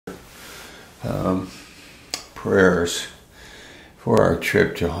prayers for our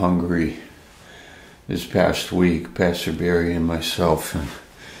trip to Hungary this past week, Pastor Barry and myself, and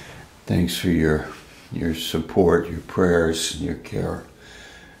thanks for your support, your prayers, and your care.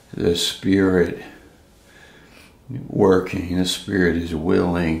 The Spirit working, the Spirit is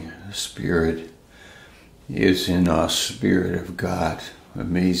willing, the Spirit is in us, Spirit of God,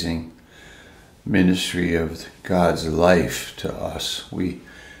 amazing ministry of God's life to us. We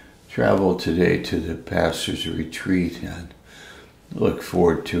travel today to the pastor's retreat and look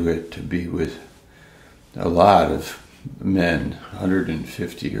forward to it, to be with a lot of men,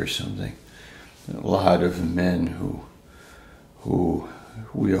 150 or something, a lot of men who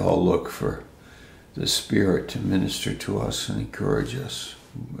we all look for the Spirit to minister to us and encourage us.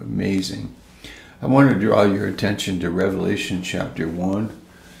 Amazing. I want to draw your attention to Revelation chapter 1,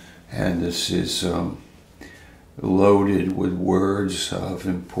 and this is loaded with words of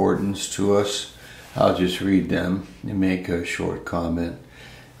importance to us. I'll just read them and make a short comment.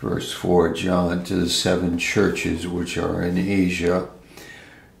 Verse 4, John, to the 7 churches which are in Asia,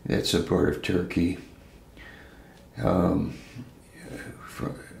 that's a part of Turkey.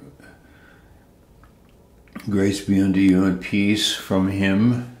 Grace be unto you and peace from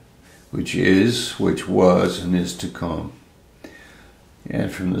him which is, which was, and is to come,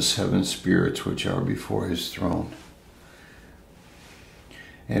 and from the 7 spirits which are before his throne,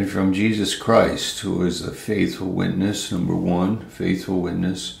 and from Jesus Christ, who is the faithful witness, number 1, faithful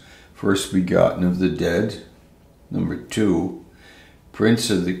witness, first begotten of the dead, number 2, Prince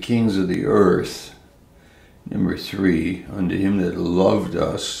of the kings of the earth, number 3, unto him that loved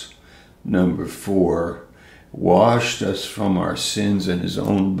us, number 4, washed us from our sins in his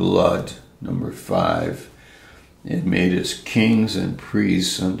own blood, number 5, and made us kings and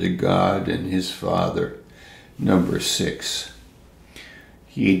priests unto God and his Father, number 6.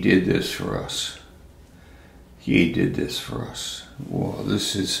 He did this for us. He did this for us. Well,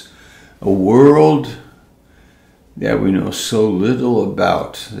 this is a world that we know so little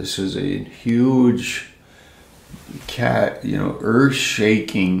about. This is a huge,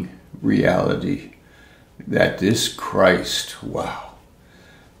 earth-shaking reality that this Christ, wow,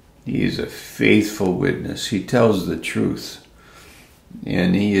 he is a faithful witness. He tells the truth,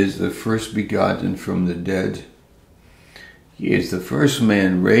 and he is the first begotten from the dead. He is the first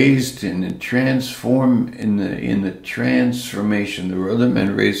man raised in the transformation. There were other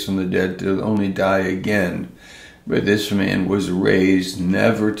men raised from the dead to only die again, but this man was raised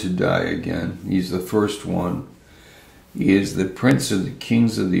never to die again. He's the first one. He is the Prince of the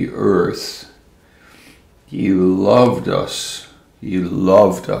kings of the earth. He loved us. He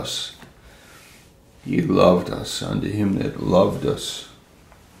loved us. He loved us. Unto him that loved us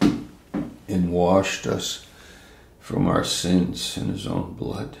and washed us from our sins in his own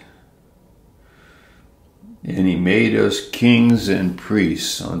blood. And he made us kings and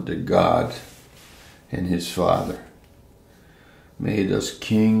priests unto God and his Father. Made us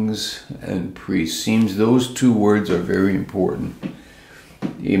kings and priests. Seems those 2 words are very important.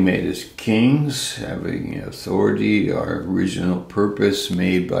 He made us kings, having authority, our original purpose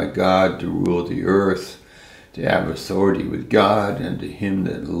made by God to rule the earth, to have authority with God, and to him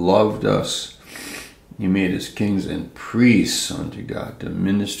that loved us. He made us kings and priests unto God, to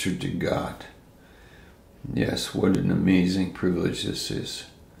minister to God. Yes, what an amazing privilege this is.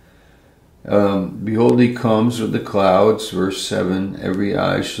 Behold, he comes with the clouds, verse 7, every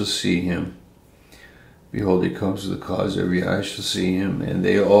eye shall see him. Behold, he comes with the clouds, every eye shall see him, and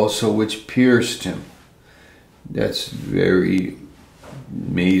they also which pierced him. That's a very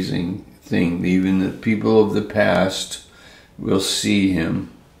amazing thing. Even the people of the past will see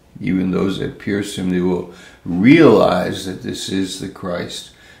him. Even those that pierced him, they will realize that this is the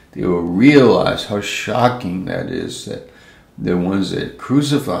Christ. They will realize how shocking that is, that the ones that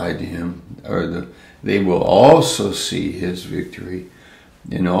crucified him, they will also see his victory.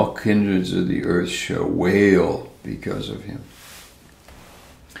 And all kindreds of the earth shall wail because of him.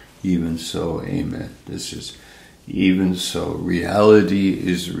 Even so, amen. This is even so. Reality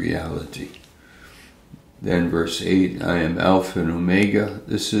is reality. Then verse 8, I am Alpha and Omega.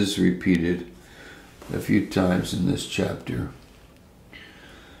 This is repeated a few times in this chapter.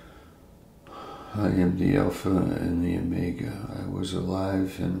 I am the Alpha and the Omega. I was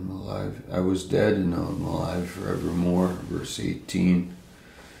alive and am alive. I was dead and now I'm alive forevermore. Verse 18.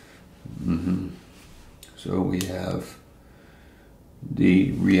 So we have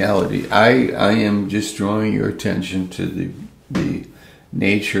the reality. I am just drawing your attention to the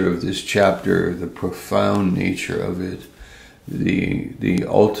nature of this chapter, the profound nature of it, the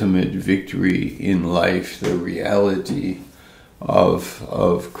ultimate victory in life, the reality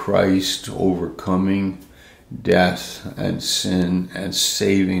of Christ overcoming death and sin and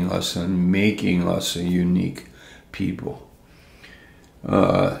saving us and making us a unique people.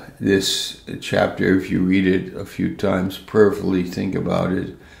 This chapter, if you read it a few times, prayerfully think about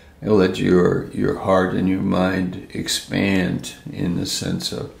it, and let your heart and your mind expand in the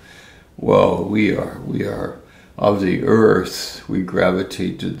sense of, well, we are of the earth, we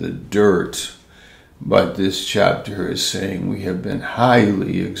gravitate to the dirt, but this chapter is saying we have been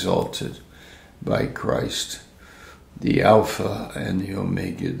highly exalted by Christ, the Alpha and the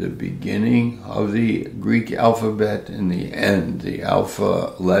Omega, the beginning of the Greek alphabet and the end, the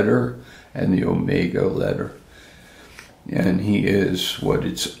Alpha letter and the Omega letter. And he is what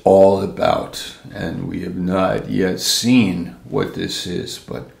it's all about. And we have not yet seen what this is,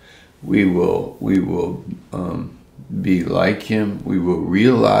 but we will be like him. We will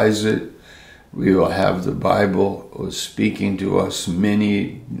realize it. We will have the Bible speaking to us,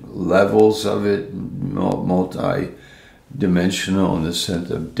 many levels of it, multi-dimensional in the sense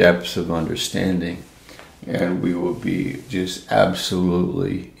of depth of understanding. And we will be just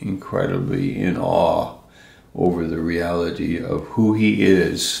absolutely, incredibly in awe over the reality of who he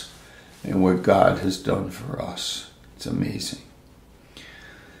is and what God has done for us. It's amazing.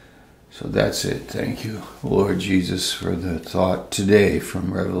 So that's it. Thank you, Lord Jesus, for the thought today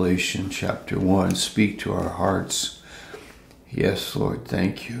from Revelation chapter 1. Speak to our hearts. Yes, Lord,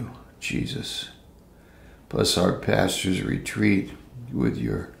 thank you, Jesus. Bless our pastor's retreat with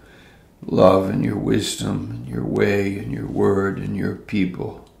your love and your wisdom and your way and your word and your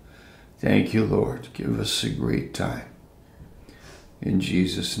people. Thank you, Lord. Give us a great time. In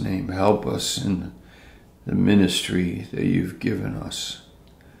Jesus' name, help us in the ministry that you've given us.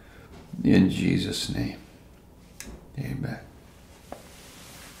 In Jesus' name, amen.